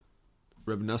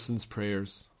Reb Noson's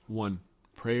prayers. 1.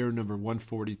 Prayer number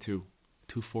 142,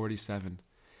 247.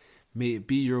 May it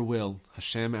be your will,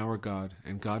 Hashem our God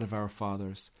and God of our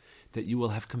fathers, that you will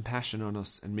have compassion on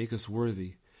us and make us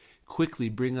worthy. Quickly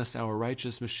bring us our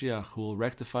righteous Mashiach, who will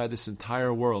rectify this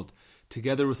entire world,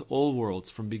 together with all worlds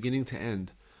from beginning to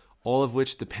end, all of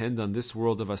which depend on this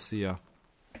world of Asiyah.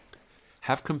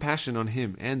 Have compassion on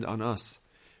him and on us.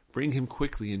 Bring him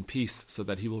quickly in peace, so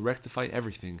that he will rectify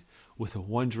everything with a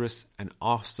wondrous and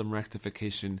awesome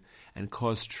rectification and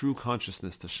cause true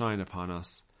consciousness to shine upon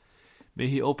us. May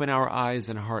he open our eyes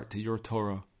and heart to your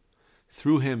Torah.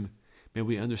 Through him, may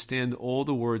we understand all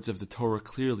the words of the Torah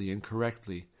clearly and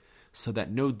correctly, so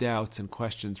that no doubts and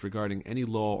questions regarding any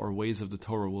law or ways of the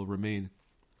Torah will remain.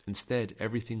 Instead,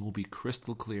 everything will be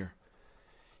crystal clear.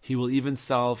 He will even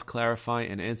solve, clarify,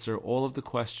 and answer all of the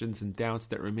questions and doubts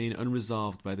that remain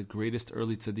unresolved by the greatest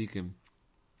early tzaddikim.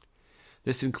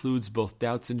 This includes both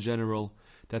doubts in general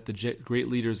that the great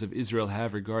leaders of Israel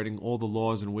have regarding all the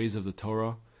laws and ways of the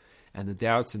Torah, and the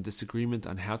doubts and disagreement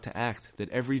on how to act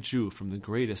that every Jew, from the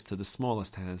greatest to the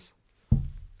smallest, has.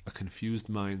 A confused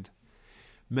mind.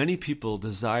 Many people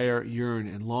desire, yearn,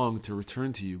 and long to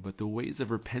return to you, but the ways of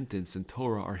repentance and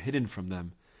Torah are hidden from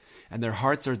them, and their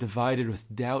hearts are divided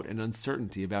with doubt and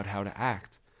uncertainty about how to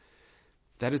act.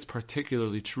 That is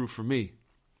particularly true for me,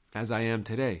 as I am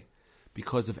today,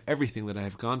 because of everything that I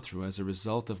have gone through as a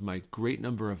result of my great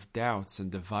number of doubts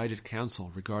and divided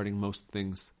counsel regarding most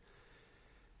things.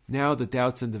 Now the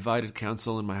doubts and divided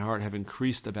counsel in my heart have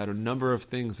increased about a number of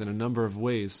things in a number of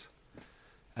ways.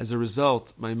 As a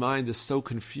result, my mind is so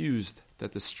confused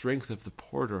that the strength of the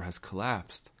porter has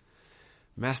collapsed.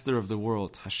 Master of the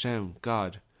world, Hashem,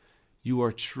 God, you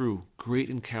are true, great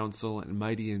in counsel and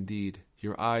mighty indeed.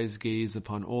 Your eyes gaze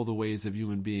upon all the ways of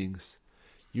human beings.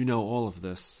 You know all of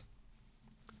this.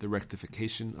 The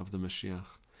rectification of the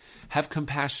Mashiach. Have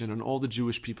compassion on all the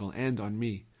Jewish people and on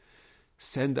me.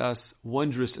 Send us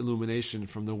wondrous illumination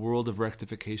from the world of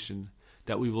rectification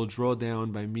that we will draw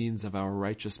down by means of our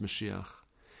righteous Mashiach.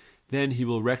 Then he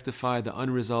will rectify the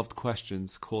unresolved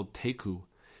questions called teku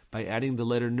by adding the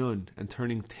letter nun and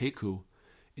turning teku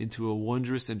into a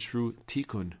wondrous and true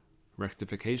tikkun,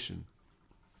 rectification.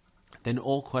 Then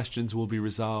all questions will be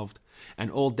resolved,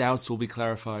 and all doubts will be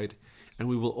clarified, and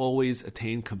we will always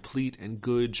attain complete and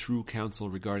good true counsel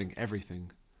regarding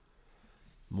everything.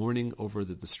 Mourning over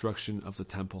the destruction of the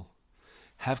temple.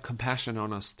 Have compassion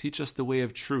on us, teach us the way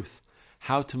of truth,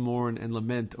 how to mourn and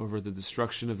lament over the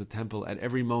destruction of the temple at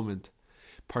every moment,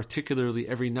 particularly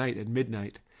every night at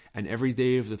midnight, and every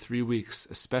day of the 3 weeks,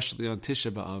 especially on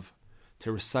Tisha B'Av,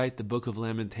 to recite the Book of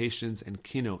Lamentations and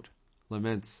Kinot,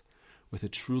 laments, with a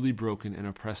truly broken and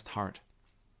oppressed heart.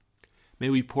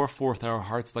 May we pour forth our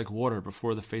hearts like water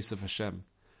before the face of Hashem.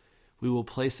 We will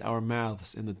place our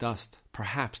mouths in the dust.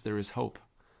 Perhaps there is hope.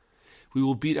 We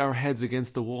will beat our heads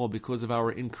against the wall because of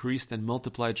our increased and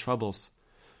multiplied troubles,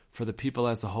 for the people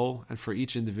as a whole and for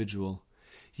each individual.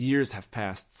 Years have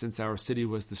passed since our city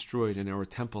was destroyed and our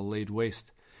temple laid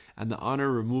waste, and the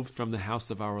honor removed from the house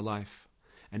of our life.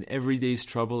 And every day's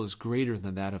trouble is greater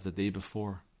than that of the day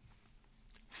before.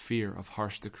 Fear of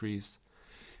harsh decrees.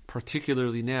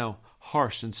 Particularly now,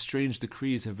 harsh and strange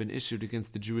decrees have been issued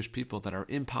against the Jewish people that are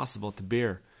impossible to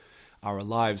bear. Our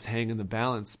lives hang in the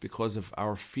balance because of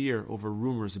our fear over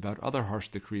rumors about other harsh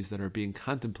decrees that are being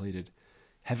contemplated.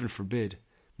 Heaven forbid.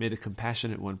 May the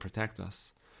compassionate one protect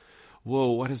us.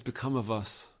 Woe, what has become of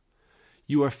us?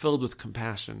 You are filled with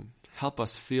compassion. Help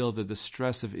us feel the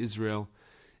distress of Israel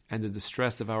and the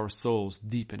distress of our souls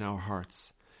deep in our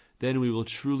hearts. Then we will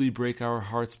truly break our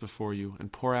hearts before you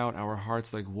and pour out our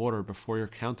hearts like water before your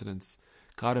countenance,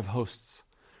 God of hosts,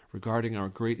 regarding our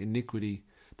great iniquity,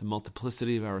 the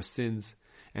multiplicity of our sins,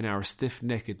 and our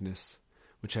stiff-neckedness,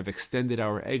 which have extended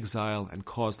our exile and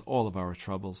caused all of our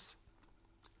troubles.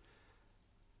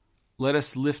 Let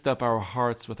us lift up our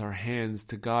hearts with our hands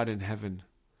to God in heaven.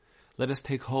 Let us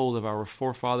take hold of our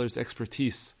forefathers'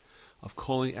 expertise of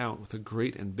calling out with a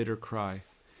great and bitter cry.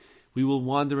 We will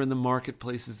wander in the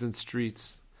marketplaces and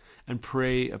streets and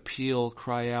pray, appeal,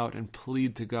 cry out, and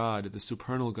plead to God, the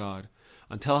supernal God,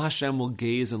 until Hashem will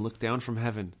gaze and look down from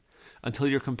heaven, until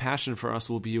your compassion for us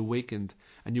will be awakened,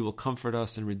 and you will comfort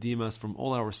us and redeem us from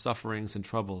all our sufferings and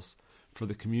troubles, for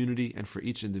the community and for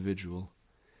each individual.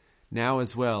 Now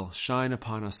as well, shine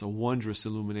upon us a wondrous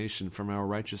illumination from our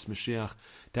righteous Mashiach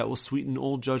that will sweeten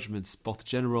all judgments, both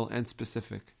general and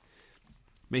specific.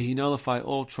 May he nullify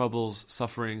all troubles,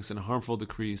 sufferings, and harmful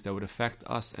decrees that would affect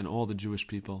us and all the Jewish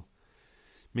people.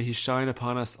 May he shine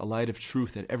upon us a light of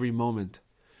truth at every moment,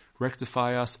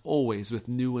 rectify us always with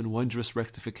new and wondrous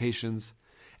rectifications,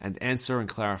 and answer and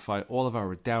clarify all of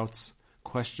our doubts,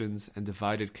 questions, and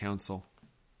divided counsel.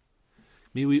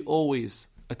 May we always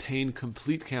attain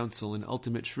complete counsel in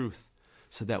ultimate truth,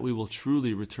 so that we will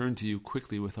truly return to you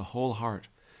quickly with a whole heart,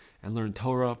 and learn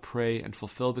Torah, pray, and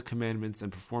fulfill the commandments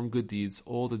and perform good deeds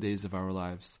all the days of our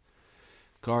lives.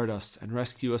 Guard us and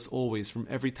rescue us always from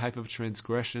every type of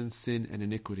transgression, sin, and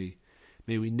iniquity.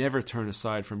 May we never turn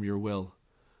aside from your will,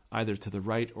 either to the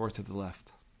right or to the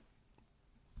left.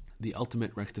 The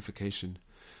ultimate rectification.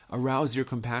 Arouse your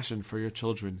compassion for your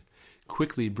children.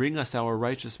 Quickly bring us our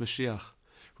righteous Mashiach.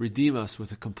 Redeem us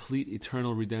with a complete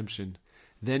eternal redemption.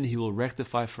 Then he will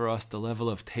rectify for us the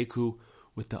level of Teku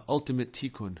with the ultimate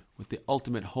Tikkun, with the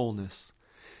ultimate wholeness.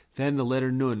 Then the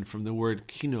letter Nun from the word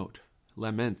Kinot,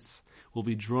 laments, will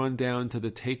be drawn down to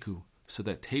the Teku, so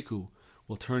that Teku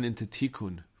will turn into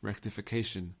Tikkun,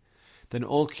 rectification. Then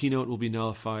all Kinot will be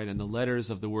nullified, and the letters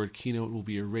of the word Kinot will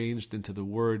be arranged into the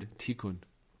word Tikkun.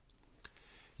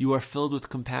 You are filled with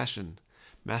compassion,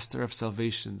 Master of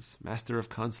salvations, Master of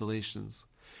consolations.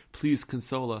 Please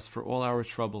console us for all our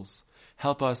troubles.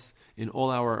 Help us in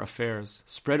all our affairs.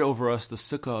 Spread over us the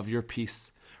sukkah of your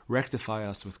peace. Rectify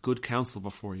us with good counsel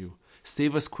before you.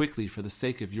 Save us quickly for the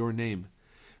sake of your name.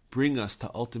 Bring us to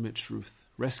ultimate truth.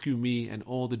 Rescue me and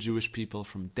all the Jewish people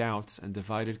from doubts and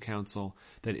divided counsel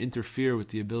that interfere with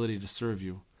the ability to serve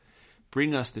you.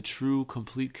 Bring us the true,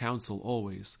 complete counsel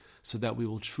always, so that we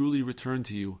will truly return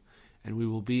to you, and we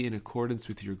will be in accordance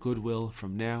with your good will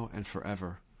from now and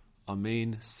forever.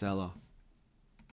 Amen. Selah.